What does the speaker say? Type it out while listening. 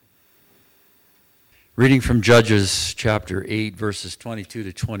Reading from Judges chapter 8, verses 22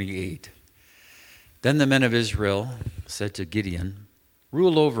 to 28. Then the men of Israel said to Gideon,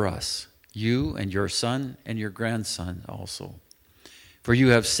 "Rule over us, you and your son and your grandson also, for you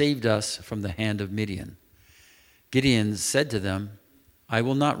have saved us from the hand of Midian." Gideon said to them, "I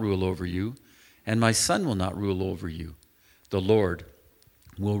will not rule over you, and my son will not rule over you. The Lord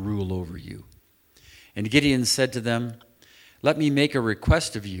will rule over you." And Gideon said to them, "Let me make a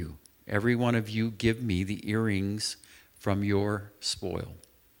request of you. Every one of you give me the earrings from your spoil."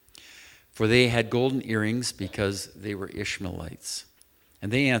 For they had golden earrings because they were Ishmaelites.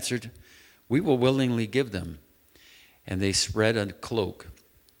 And they answered, "We will willingly give them." And they spread a cloak,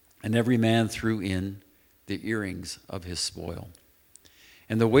 and every man threw in the earrings of his spoil.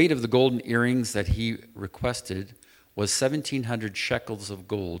 And the weight of the golden earrings that he requested was 1,700 shekels of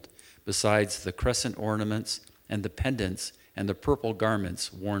gold, besides the crescent ornaments and the pendants and the purple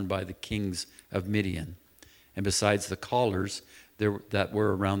garments worn by the kings of Midian, and besides the collars that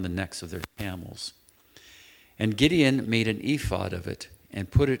were around the necks of their camels. And Gideon made an ephod of it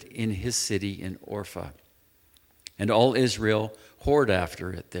and put it in his city in Orpha. And all Israel whored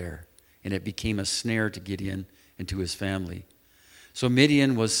after it there, and it became a snare to Gideon and to his family. So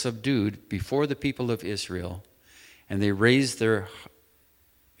Midian was subdued before the people of Israel, and they raised their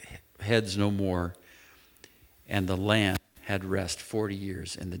heads no more, and the land had rest 40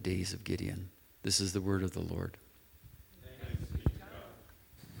 years in the days of Gideon. This is the word of the Lord.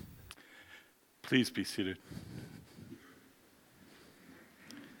 Please be seated.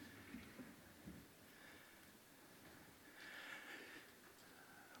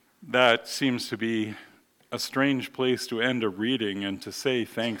 That seems to be a strange place to end a reading and to say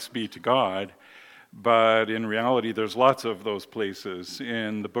thanks be to God. But in reality, there's lots of those places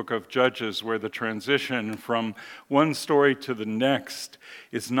in the book of Judges where the transition from one story to the next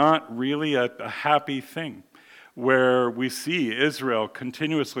is not really a happy thing, where we see Israel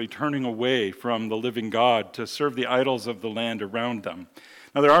continuously turning away from the living God to serve the idols of the land around them.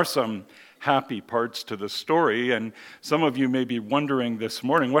 Now, there are some happy parts to the story, and some of you may be wondering this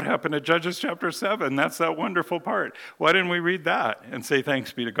morning, what happened to Judges chapter 7? That's that wonderful part. Why didn't we read that and say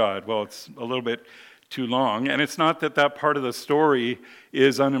thanks be to God? Well, it's a little bit too long, and it's not that that part of the story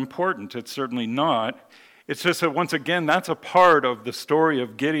is unimportant. It's certainly not. It's just that, once again, that's a part of the story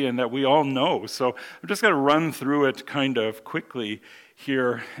of Gideon that we all know. So I'm just going to run through it kind of quickly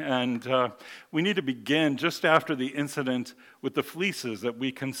here, and we need to begin just after the incident with the fleeces that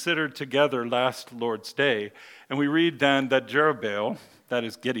we considered together last Lord's Day. And we read then that Jerubbaal, that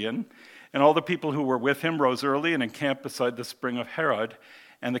is Gideon, and all the people who were with him rose early and encamped beside the spring of Harod,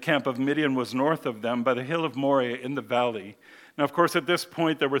 and the camp of Midian was north of them by the hill of Moriah in the valley. Now, of course, at this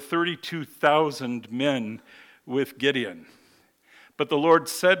point, there were 32,000 men with Gideon. But the Lord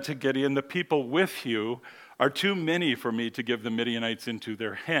said to Gideon, "The people with you are too many for me to give the Midianites into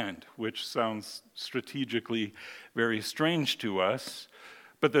their hand," which sounds strategically very strange to us,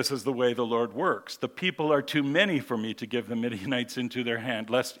 but this is the way the Lord works. "The people are too many for me to give the Midianites into their hand,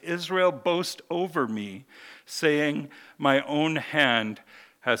 lest Israel boast over me, saying, 'My own hand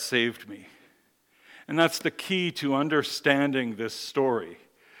has saved me.'" And that's the key to understanding this story.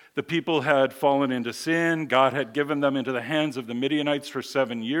 The people had fallen into sin. God had given them into the hands of the Midianites for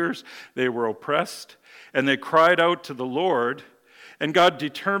 7 years. They were oppressed, and they cried out to the Lord, and God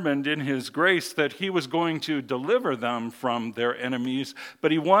determined in his grace that he was going to deliver them from their enemies,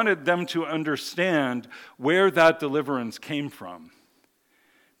 but he wanted them to understand where that deliverance came from.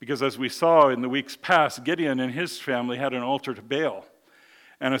 Because as we saw in the weeks past, Gideon and his family had an altar to Baal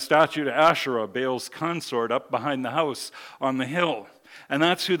and a statue to Asherah, Baal's consort, up behind the house on the hill. And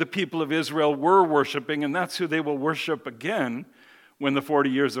that's who the people of Israel were worshiping, and that's who they will worship again when the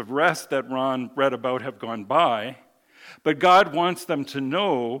 40 years of rest that Ron read about have gone by. But God wants them to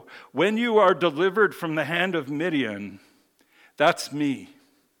know, when you are delivered from the hand of Midian, that's me,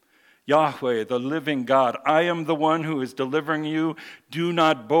 Yahweh, the living God. I am the one who is delivering you. Do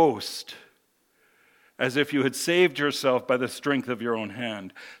not boast as if you had saved yourself by the strength of your own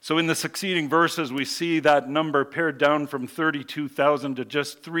hand. So in the succeeding verses, we see that number pared down from 32,000 to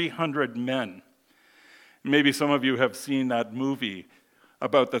just 300 men. Maybe some of you have seen that movie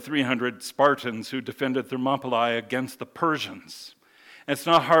about the 300 Spartans who defended Thermopylae against the Persians. It's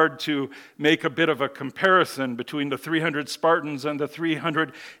not hard to make a bit of a comparison between the 300 Spartans and the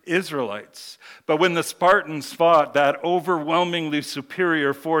 300 Israelites. But when the Spartans fought that overwhelmingly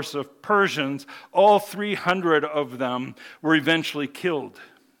superior force of Persians, all 300 of them were eventually killed.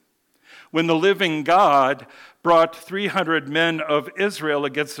 When the living God brought 300 men of Israel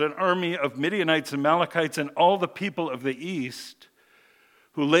against an army of Midianites, Amalekites, and all the people of the east,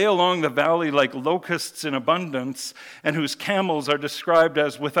 who lay along the valley like locusts in abundance, and whose camels are described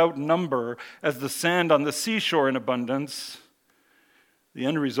as without number, as the sand on the seashore in abundance, the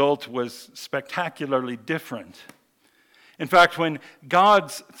end result was spectacularly different. In fact, when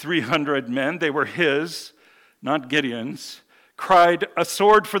God's 300 men, they were his, not Gideon's, cried, "A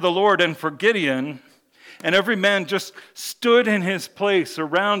sword for the Lord and for Gideon," and every man just stood in his place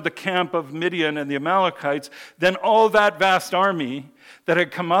around the camp of Midian and the Amalekites, then all that vast army that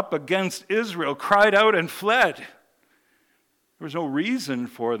had come up against Israel cried out and fled. There was no reason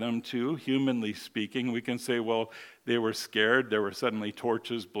for them to, humanly speaking. We can say, well, they were scared. There were suddenly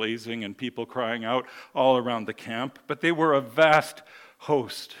torches blazing and people crying out all around the camp. But they were a vast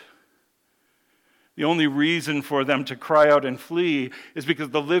host. The only reason for them to cry out and flee is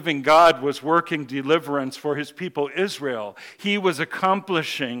because the living God was working deliverance for his people Israel. He was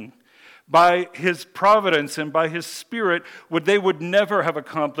accomplishing by his providence and by his spirit what they would never have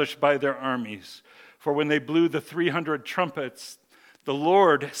accomplished by their armies. For when they blew the 300 trumpets, the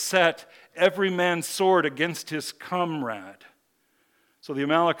Lord set every man's sword against his comrade. So the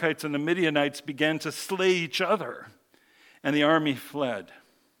Amalekites and the Midianites began to slay each other, and the army fled.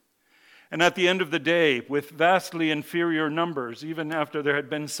 And at the end of the day, with vastly inferior numbers, even after there had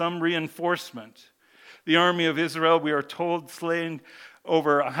been some reinforcement, the army of Israel, we are told, slain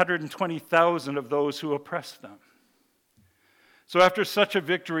over 120,000 of those who oppressed them. So after such a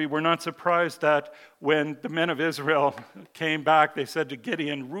victory, we're not surprised that when the men of Israel came back, they said to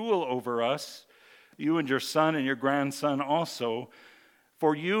Gideon, "Rule over us, you and your son and your grandson also,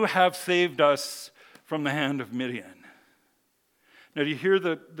 for you have saved us from the hand of Midian." Now, do you hear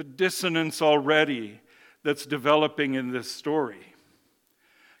the dissonance already that's developing in this story?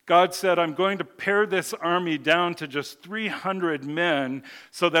 God said, "I'm going to pare this army down to just 300 men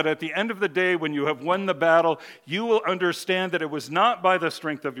so that at the end of the day, when you have won the battle, you will understand that it was not by the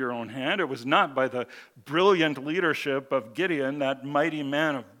strength of your own hand, it was not by the brilliant leadership of Gideon, that mighty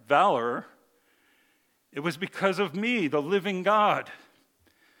man of valor. It was because of me, the living God."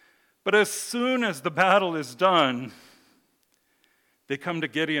 But as soon as the battle is done, they come to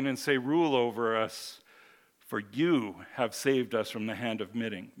Gideon and say, "Rule over us, for you have saved us from the hand of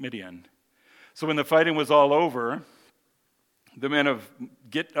Midian." So when the fighting was all over, the men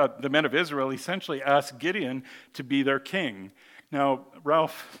of Israel essentially asked Gideon to be their king. Now,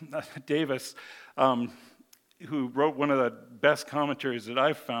 Ralph Davis, who wrote one of the best commentaries that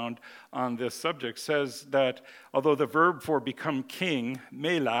I've found on this subject, says that although the verb for become king,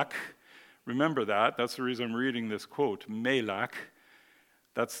 melech, remember that's the reason I'm reading this quote, melech,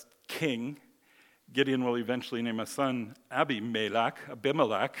 that's king. Gideon will eventually name a son Abimelech,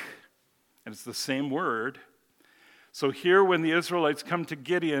 and it's the same word. So here when the Israelites come to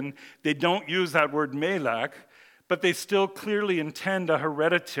Gideon, they don't use that word melech, but they still clearly intend a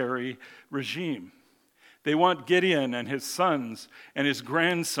hereditary regime. They want Gideon and his sons and his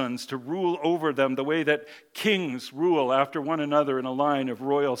grandsons to rule over them the way that kings rule after one another in a line of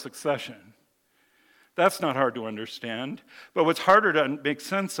royal succession. That's not hard to understand. But what's harder to make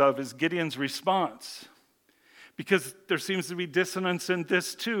sense of is Gideon's response. Because there seems to be dissonance in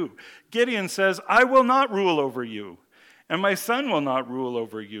this too. Gideon says, "I will not rule over you, and my son will not rule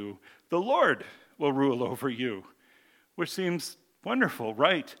over you. The Lord will rule over you," which seems wonderful,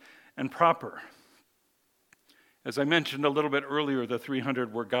 right, and proper. As I mentioned a little bit earlier, the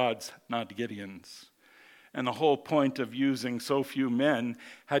 300 were God's, not Gideon's. And the whole point of using so few men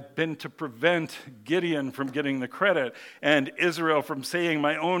had been to prevent Gideon from getting the credit and Israel from saying,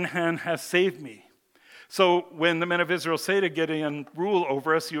 "My own hand has saved me." So when the men of Israel say to Gideon, "Rule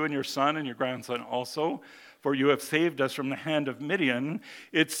over us, you and your son and your grandson also, for you have saved us from the hand of Midian,"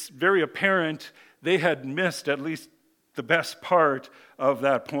 it's very apparent they had missed at least the best part of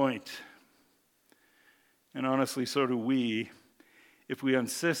that point. And honestly, so do we, if we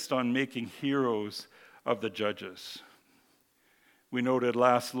insist on making heroes of the judges. We noted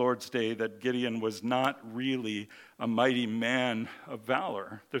last Lord's Day that Gideon was not really a mighty man of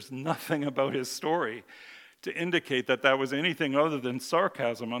valor. There's nothing about his story to indicate that that was anything other than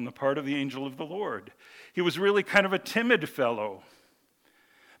sarcasm on the part of the angel of the Lord. He was really kind of a timid fellow.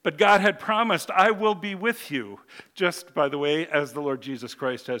 But God had promised, "I will be with you," just, by the way, as the Lord Jesus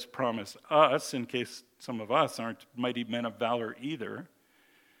Christ has promised us, in case some of us aren't mighty men of valor either.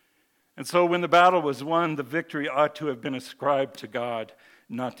 And so when the battle was won, the victory ought to have been ascribed to God,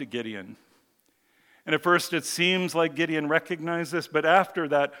 not to Gideon. And at first it seems like Gideon recognized this, but after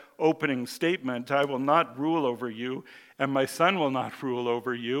that opening statement, "I will not rule over you, and my son will not rule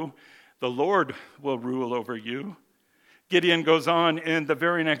over you, the Lord will rule over you," Gideon goes on in the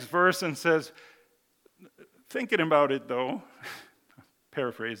very next verse and says, "Thinking about it though,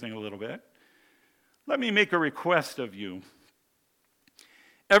 paraphrasing a little bit. Let me make a request of you.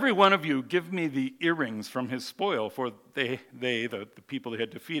 Every one of you give me the earrings from his spoil, for the people they had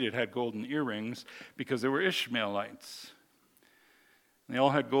defeated, had golden earrings because they were Ishmaelites. They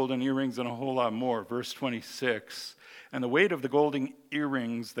all had golden earrings and a whole lot more. Verse 26, and the weight of the golden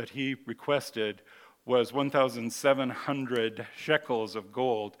earrings that he requested was 1,700 shekels of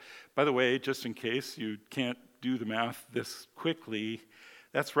gold. By the way, just in case you can't do the math this quickly,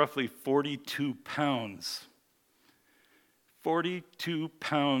 that's roughly 42 pounds. 42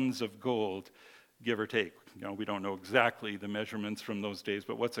 pounds of gold, give or take. We don't know exactly the measurements from those days,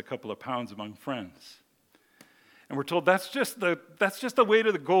 but what's a couple of pounds among friends? And we're told that's just the weight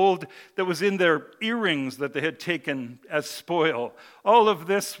of the gold that was in their earrings that they had taken as spoil. All of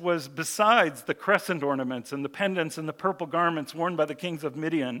this was besides the crescent ornaments and the pendants and the purple garments worn by the kings of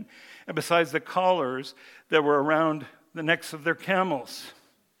Midian, and besides the collars that were around the necks of their camels.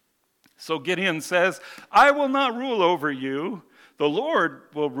 So Gideon says, I will not rule over you. The Lord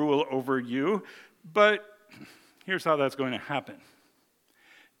will rule over you. But here's how that's going to happen.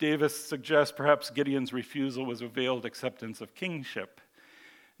 Davis suggests perhaps Gideon's refusal was a veiled acceptance of kingship.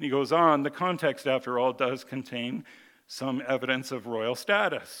 And he goes on, the context, after all, does contain some evidence of royal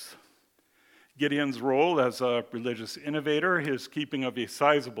status. Gideon's role as a religious innovator, his keeping of a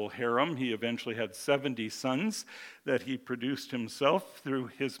sizable harem. He eventually had 70 sons that he produced himself through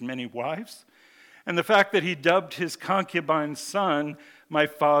his many wives. And the fact that he dubbed his concubine's son, my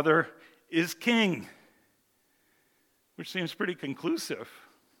father is king, which seems pretty conclusive.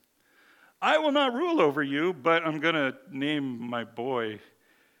 I will not rule over you, but I'm going to name my boy,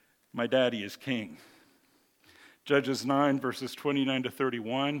 my daddy is king. Judges 9, verses 29 to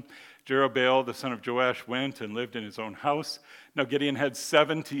 31. Jerubbaal, the son of Joash, went and lived in his own house. Now Gideon had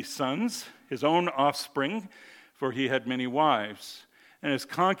 70 sons, his own offspring, for he had many wives. And his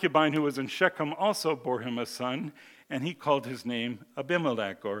concubine who was in Shechem also bore him a son, and he called his name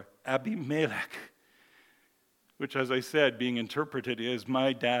Abimelech, or Abimelech, which, as I said, being interpreted is,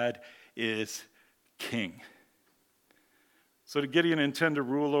 my dad is king. So did Gideon intend to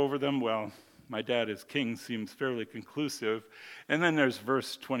rule over them? Well, my dad is king seems fairly conclusive. And then there's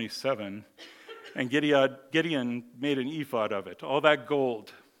verse 27. And Gideon made an ephod of it. All that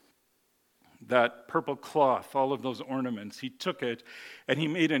gold, that purple cloth, all of those ornaments, he took it and he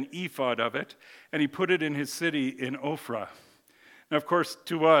made an ephod of it, and he put it in his city in Ophrah. Now, of course,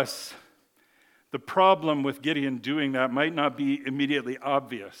 to us, the problem with Gideon doing that might not be immediately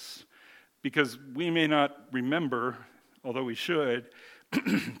obvious, because we may not remember, although we should,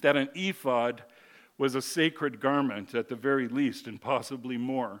 that an ephod was a sacred garment at the very least, and possibly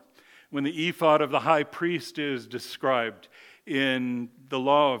more. When the ephod of the high priest is described in the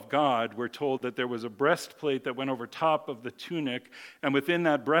law of God, we're told that there was a breastplate that went over top of the tunic, and within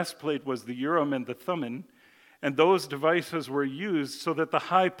that breastplate was the Urim and the Thummim, and those devices were used so that the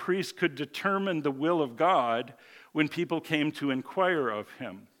high priest could determine the will of God when people came to inquire of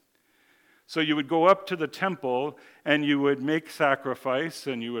him. So you would go up to the temple and you would make sacrifice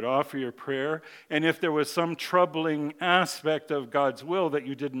and you would offer your prayer. And if there was some troubling aspect of God's will that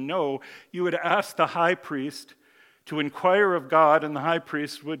you didn't know, you would ask the high priest to inquire of God, and the high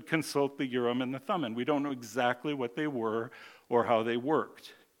priest would consult the Urim and the Thummim. We don't know exactly what they were or how they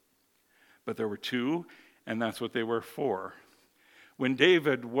worked. But there were two, and that's what they were for. When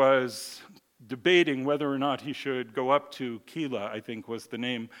David was debating whether or not he should go up to Keilah, I think was the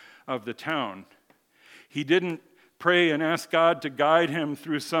name of the town, he didn't pray and ask God to guide him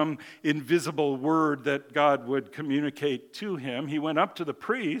through some invisible word that God would communicate to him. He went up to the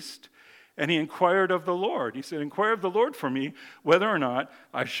priest and he inquired of the Lord. He said, inquire of the Lord for me whether or not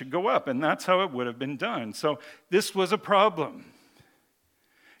I should go up. And that's how it would have been done. So this was a problem.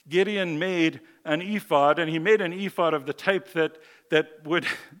 Gideon made an ephod, and he made an ephod of the type that would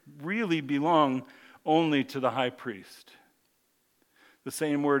really belong only to the high priest. The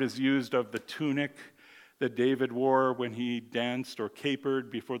same word is used of the tunic that David wore when he danced or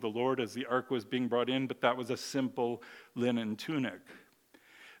capered before the Lord as the ark was being brought in, but that was a simple linen tunic.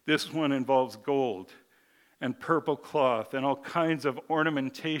 This one involves gold and purple cloth and all kinds of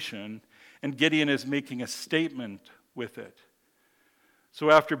ornamentation, and Gideon is making a statement with it. So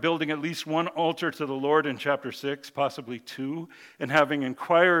after building at least one altar to the Lord in chapter 6, possibly two, and having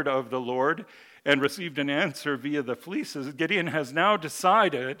inquired of the Lord and received an answer via the fleeces, Gideon has now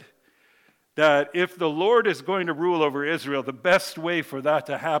decided that if the Lord is going to rule over Israel, the best way for that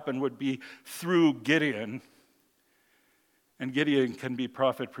to happen would be through Gideon. And Gideon can be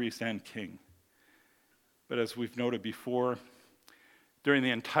prophet, priest, and king. But as we've noted before, During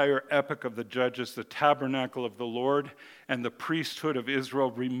the entire epic of the Judges, the tabernacle of the Lord and the priesthood of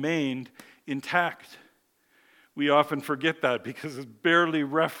Israel remained intact. We often forget that because it's barely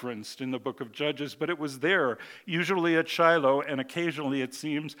referenced in the book of Judges, but it was there, usually at Shiloh and occasionally, it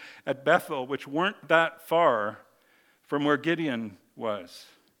seems, at Bethel, which weren't that far from where Gideon was.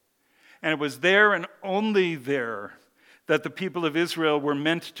 And it was there and only there that the people of Israel were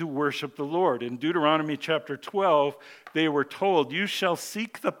meant to worship the Lord. In Deuteronomy chapter 12, they were told, "You shall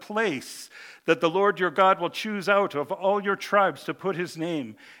seek the place that the Lord your God will choose out of all your tribes to put his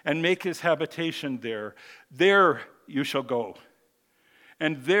name and make his habitation there. There you shall go,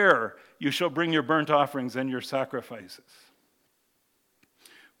 and there you shall bring your burnt offerings and your sacrifices."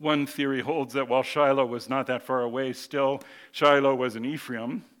 One theory holds that while Shiloh was not that far away, still Shiloh was in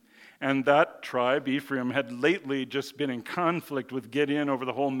Ephraim. And that tribe, Ephraim, had lately just been in conflict with Gideon over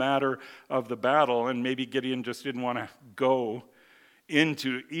the whole matter of the battle, and maybe Gideon just didn't want to go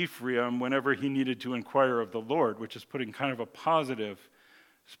into Ephraim whenever he needed to inquire of the Lord, which is putting kind of a positive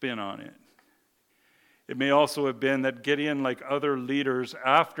spin on it. It may also have been that Gideon, like other leaders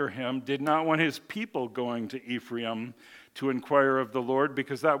after him, did not want his people going to Ephraim to inquire of the Lord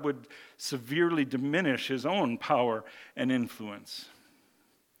because that would severely diminish his own power and influence.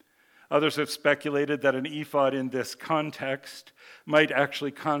 Others have speculated that an ephod in this context might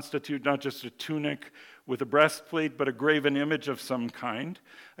actually constitute not just a tunic with a breastplate, but a graven image of some kind.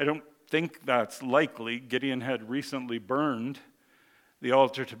 I don't think that's likely. Gideon had recently burned the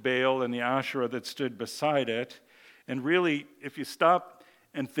altar to Baal and the Asherah that stood beside it. And really, if you stop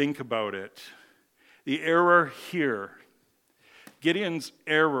and think about it, the error here, Gideon's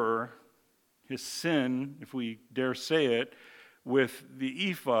error, his sin, if we dare say it, with the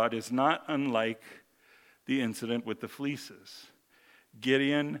ephod is not unlike the incident with the fleeces.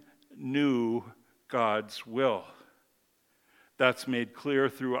 Gideon knew God's will. That's made clear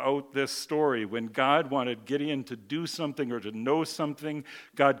throughout this story. When God wanted Gideon to do something or to know something,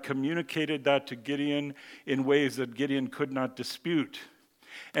 God communicated that to Gideon in ways that Gideon could not dispute.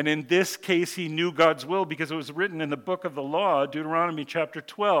 And in this case, he knew God's will because it was written in the book of the law, Deuteronomy chapter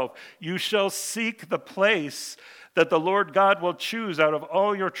 12. "You shall seek the place that the Lord God will choose out of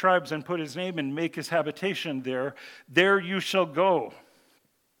all your tribes and put his name and make his habitation there. There you shall go."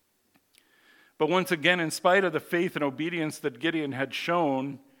 But once again, in spite of the faith and obedience that Gideon had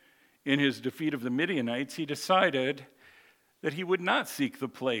shown in his defeat of the Midianites, he decided that he would not seek the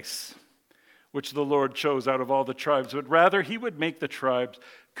place which the Lord chose out of all the tribes, but rather he would make the tribes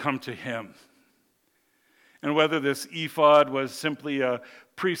come to him. And whether this ephod was simply a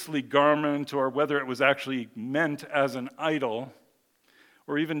priestly garment or whether it was actually meant as an idol,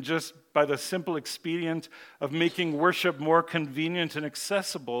 or even just by the simple expedient of making worship more convenient and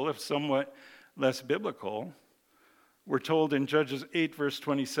accessible, if somewhat less biblical, we're told in Judges 8, verse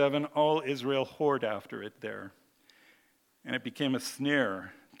 27, all Israel whored after it there. And it became a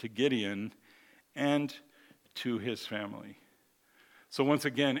snare to Gideon and to his family. So once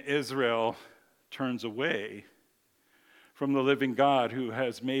again, Israel turns away from the living God who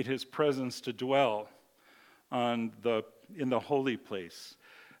has made his presence to dwell in the holy place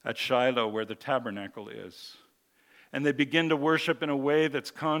at Shiloh where the tabernacle is. And they begin to worship in a way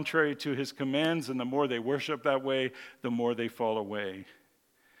that's contrary to his commands, and the more they worship that way, the more they fall away.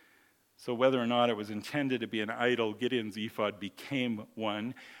 So whether or not it was intended to be an idol, Gideon's ephod became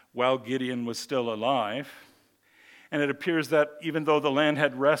one while Gideon was still alive. And it appears that even though the land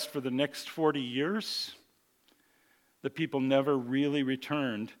had rest for the next 40 years, the people never really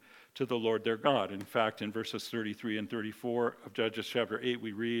returned to the Lord their God. In fact, in verses 33 and 34 of Judges chapter 8,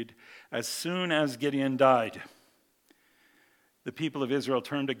 we read, "As soon as Gideon died, the people of Israel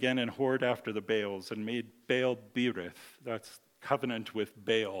turned again and whored after the Baals and made Baal-berith," that's covenant with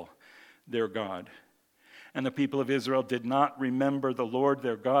Baal, their god. And the people of Israel did not remember the Lord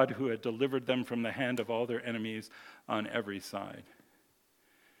their God who had delivered them from the hand of all their enemies on every side.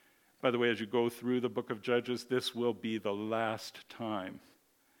 By the way, as you go through the book of Judges, this will be the last time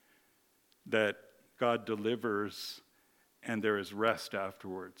that God delivers and there is rest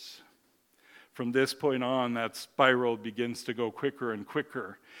afterwards. From this point on, that spiral begins to go quicker and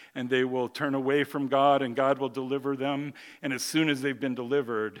quicker, and they will turn away from God and God will deliver them. And as soon as they've been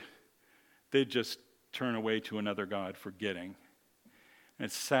delivered, they just turn away to another God, forgetting. And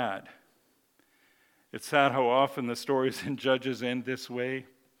it's sad. It's sad how often the stories in Judges end this way.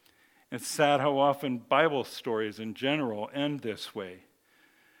 It's sad how often Bible stories in general end this way.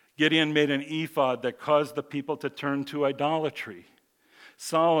 Gideon made an ephod that caused the people to turn to idolatry.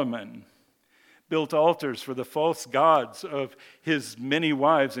 Solomon built altars for the false gods of his many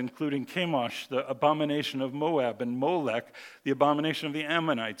wives, including Chemosh, the abomination of Moab, and Molech, the abomination of the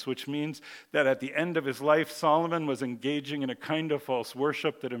Ammonites, which means that at the end of his life, Solomon was engaging in a kind of false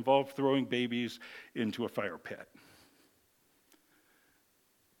worship that involved throwing babies into a fire pit.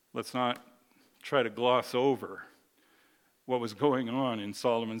 Let's not try to gloss over what was going on in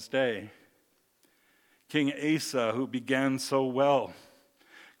Solomon's day. King Asa, who began so well,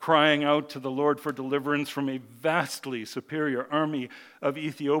 crying out to the Lord for deliverance from a vastly superior army of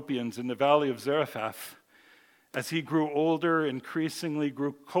Ethiopians in the valley of Zarephath, as he grew older, increasingly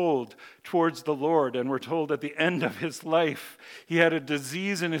grew cold towards the Lord, and we're told at the end of his life, he had a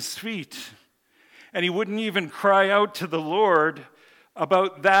disease in his feet, and he wouldn't even cry out to the Lord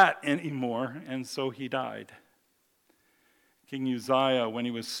about that anymore, and so he died. King Uzziah, when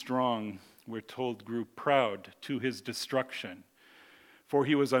he was strong, we're told, grew proud to his destruction, for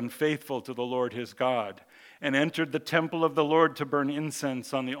he was unfaithful to the Lord his God, and entered the temple of the Lord to burn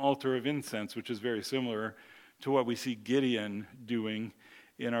incense on the altar of incense, which is very similar to what we see Gideon doing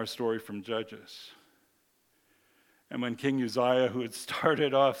in our story from Judges. And when King Uzziah, who had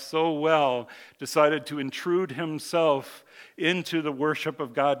started off so well, decided to intrude himself into the worship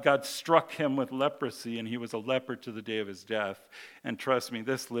of God, God struck him with leprosy, and he was a leper to the day of his death. And trust me,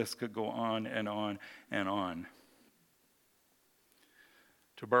 this list could go on and on and on.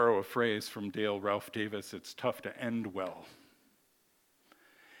 To borrow a phrase from Dale Ralph Davis, it's tough to end well.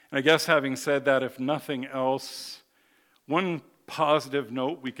 And I guess having said that, if nothing else, one positive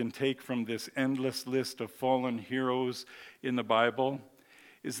note we can take from this endless list of fallen heroes in the Bible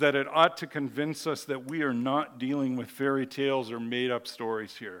is that it ought to convince us that we are not dealing with fairy tales or made-up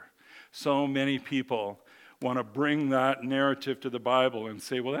stories here. So many people want to bring that narrative to the Bible and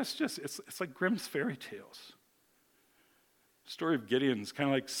say, well, that's just, it's like Grimm's fairy tales. The story of Gideon is kind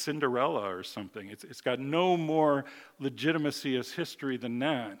of like Cinderella or something. It's got no more legitimacy as history than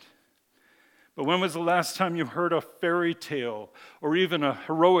that. But when was the last time you heard a fairy tale or even a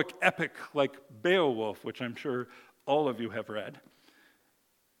heroic epic like Beowulf, which I'm sure all of you have read?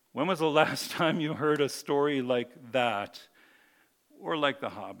 When was the last time you heard a story like that, or like The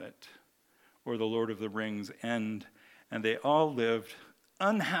Hobbit, or The Lord of the Rings end, and they all lived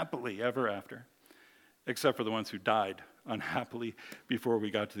unhappily ever after, except for the ones who died unhappily before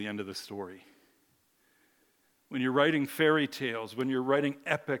we got to the end of the story? When you're writing fairy tales, when you're writing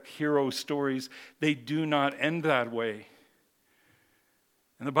epic hero stories, they do not end that way.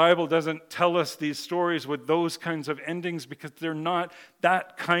 And the Bible doesn't tell us these stories with those kinds of endings because they're not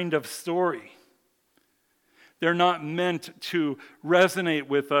that kind of story. They're not meant to resonate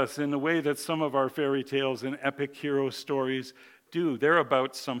with us in the way that some of our fairy tales and epic hero stories do. They're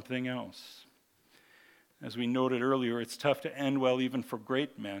about something else. As we noted earlier, it's tough to end well even for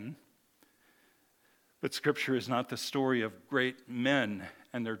great men. But Scripture is not the story of great men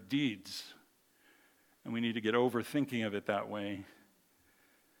and their deeds. And we need to get over thinking of it that way.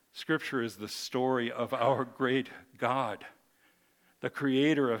 Scripture is the story of our great God, the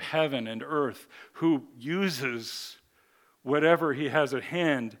creator of heaven and earth, who uses whatever he has at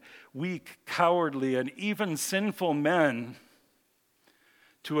hand, weak, cowardly, and even sinful men,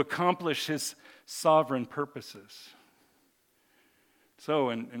 to accomplish his sovereign purposes. So,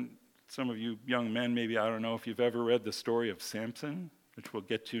 and some of you young men, maybe, I don't know if you've ever read the story of Samson, which we'll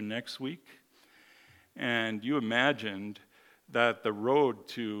get to next week, and you imagined that the road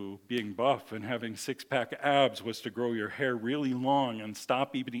to being buff and having six-pack abs was to grow your hair really long and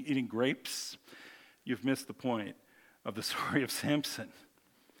stop eating grapes. You've missed the point of the story of Samson.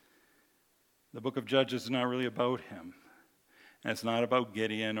 The book of Judges is not really about him. And it's not about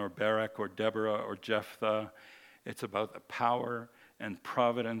Gideon or Barak or Deborah or Jephthah. It's about the power and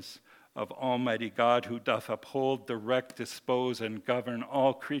providence of Almighty God, who doth uphold, direct, dispose, and govern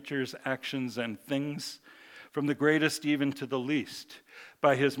all creatures, actions, and things, from the greatest even to the least,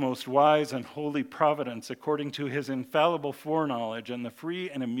 by his most wise and holy providence, according to his infallible foreknowledge and the free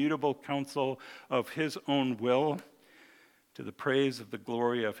and immutable counsel of his own will, to the praise of the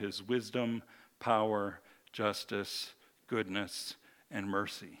glory of his wisdom, power, justice, goodness, and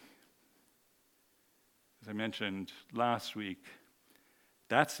mercy. As I mentioned last week,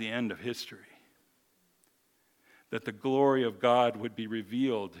 that's the end of history. That the glory of God would be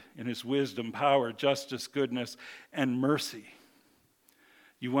revealed in his wisdom, power, justice, goodness, and mercy.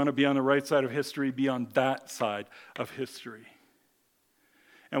 You want to be on the right side of history, be on that side of history.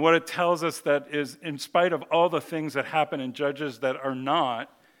 And what it tells us that is, in spite of all the things that happen in Judges that are not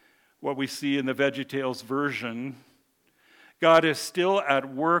what we see in the VeggieTales version, God is still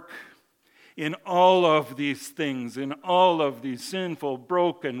at work in all of these things, in all of these sinful,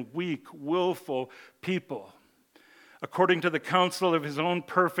 broken, weak, willful people, according to the counsel of his own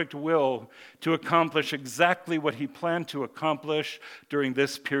perfect will, to accomplish exactly what he planned to accomplish during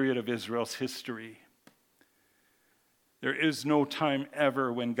this period of Israel's history. There is no time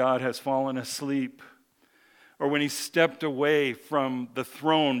ever when God has fallen asleep or when he stepped away from the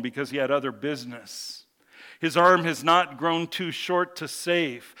throne because he had other business. His arm has not grown too short to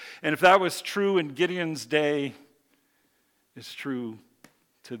save. And if that was true in Gideon's day, it's true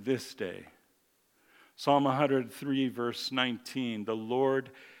to this day. Psalm 103, verse 19, the Lord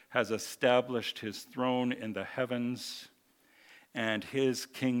has established his throne in the heavens, and his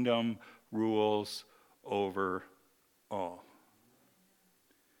kingdom rules over all.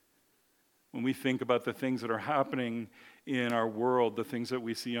 When we think about the things that are happening in our world, the things that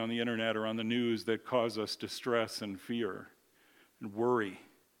we see on the internet or on the news that cause us distress and fear and worry,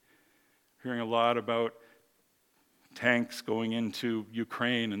 hearing a lot about tanks going into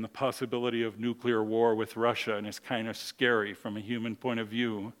Ukraine and the possibility of nuclear war with Russia, and it's kind of scary from a human point of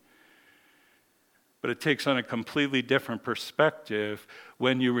view. But it takes on a completely different perspective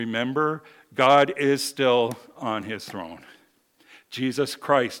when you remember God is still on his throne. Jesus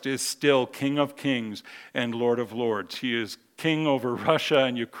Christ is still King of Kings and Lord of Lords. He is king over Russia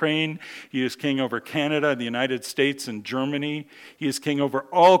and Ukraine. He is king over Canada and the United States and Germany. He is king over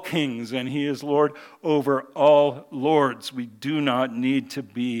all kings, and he is Lord over all lords. We do not need to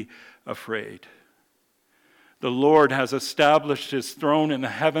be afraid. The Lord has established his throne in the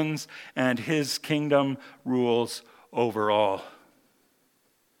heavens, and his kingdom rules over all.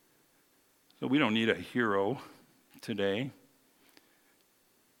 So we don't need a hero today.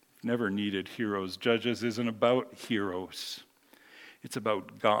 Never needed heroes. Judges isn't about heroes. It's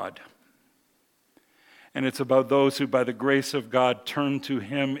about God. And it's about those who, by the grace of God, turn to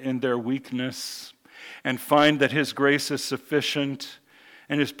him in their weakness and find that his grace is sufficient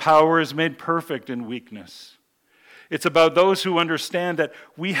and his power is made perfect in weakness. It's about those who understand that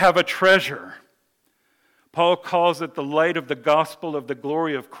we have a treasure. Paul calls it the light of the gospel of the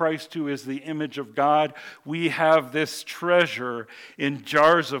glory of Christ, who is the image of God. We have this treasure in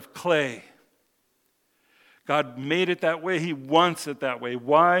jars of clay. God made it that way. He wants it that way.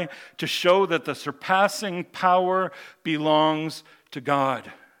 Why? To show that the surpassing power belongs to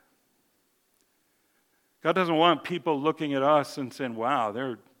God. God doesn't want people looking at us and saying, wow,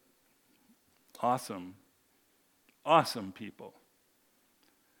 they're awesome. Awesome people.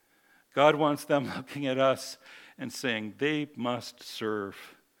 God wants them looking at us and saying they must serve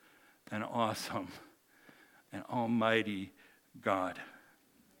an awesome and almighty God.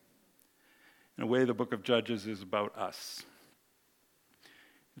 In a way, the book of Judges is about us.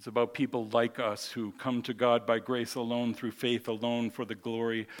 It's about people like us who come to God by grace alone, through faith alone, for the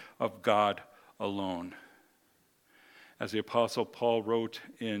glory of God alone. As the Apostle Paul wrote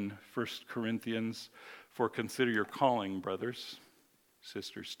in 1 Corinthians, for consider your calling, brothers,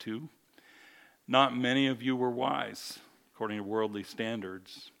 sisters too. Not many of you were wise, according to worldly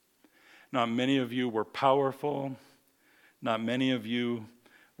standards. Not many of you were powerful. Not many of you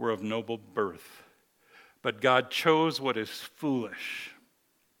were of noble birth. But God chose what is foolish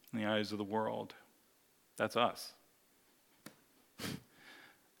in the eyes of the world. That's us.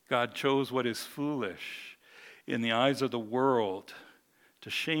 God chose what is foolish in the eyes of the world to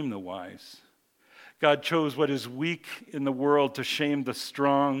shame the wise. God chose what is weak in the world to shame the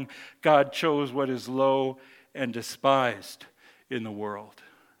strong. God chose what is low and despised in the world.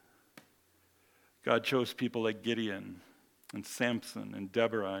 God chose people like Gideon and Samson and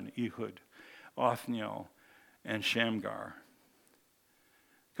Deborah and Ehud, Othniel and Shamgar.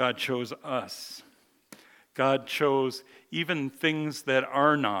 God chose us. God chose even things that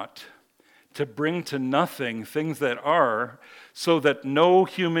are not, to bring to nothing things that are, so that no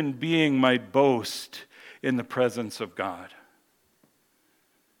human being might boast in the presence of God.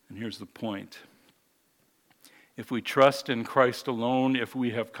 And here's the point. If we trust in Christ alone, if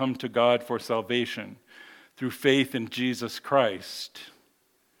we have come to God for salvation through faith in Jesus Christ,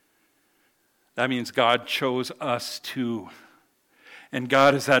 that means God chose us too. And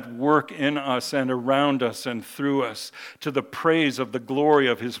God is at work in us and around us and through us to the praise of the glory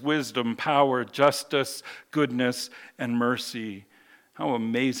of his wisdom, power, justice, goodness, and mercy. How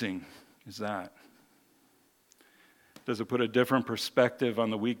amazing is that? Does it put a different perspective on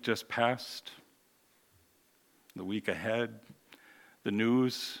the week just past? The week ahead? The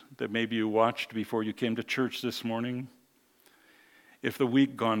news that maybe you watched before you came to church this morning? If the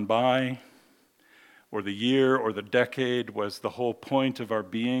week gone by, or the year or the decade was the whole point of our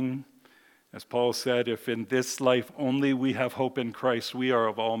being, As Paul said, if in this life only we have hope in Christ, we are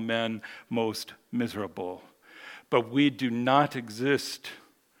of all men most miserable. But we do not exist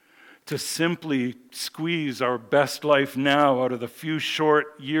to simply squeeze our best life now out of the few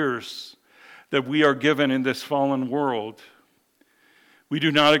short years that we are given in this fallen world. We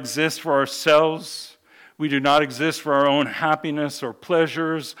do not exist for ourselves. We do not exist for our own happiness or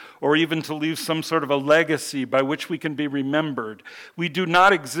pleasures, or even to leave some sort of a legacy by which we can be remembered. We do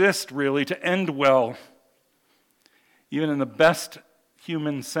not exist, really, to end well, even in the best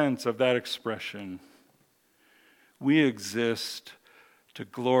human sense of that expression. We exist to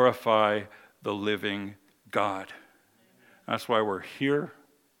glorify the living God. That's why we're here.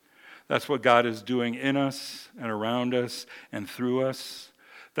 That's what God is doing in us and around us and through us.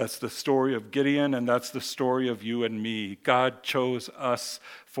 That's the story of Gideon, and that's the story of you and me. God chose us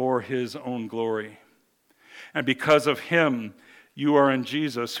for his own glory. And because of him, you are in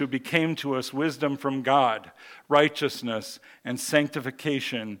Jesus, who became to us wisdom from God, righteousness and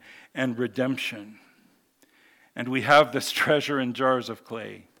sanctification and redemption. And we have this treasure in jars of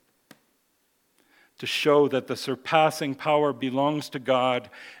clay to show that the surpassing power belongs to God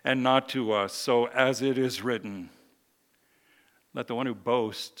and not to us. So as it is written, let the one who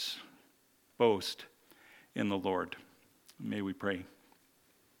boasts, boast in the Lord. May we pray.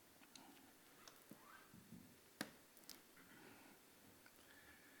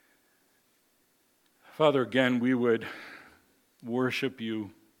 Father, again, we would worship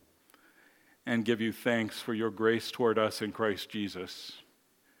you and give you thanks for your grace toward us in Christ Jesus.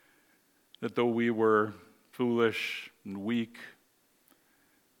 That though we were foolish and weak,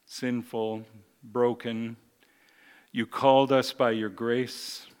 sinful, broken, you called us by your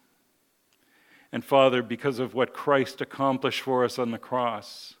grace. And Father, because of what Christ accomplished for us on the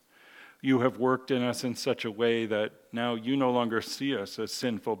cross, you have worked in us in such a way that now you no longer see us as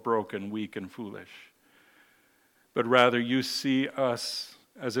sinful, broken, weak, and foolish. But rather you see us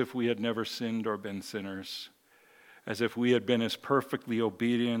as if we had never sinned or been sinners, as if we had been as perfectly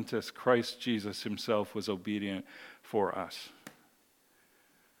obedient as Christ Jesus himself was obedient for us.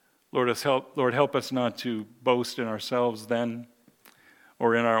 Lord, help us not to boast in ourselves then,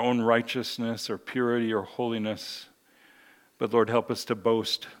 or in our own righteousness or purity or holiness, but Lord, help us to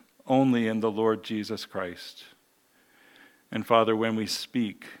boast only in the Lord Jesus Christ. And Father, when we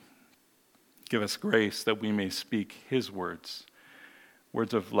speak, give us grace that we may speak his words,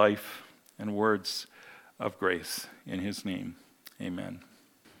 words of life and words of grace. In his name, amen.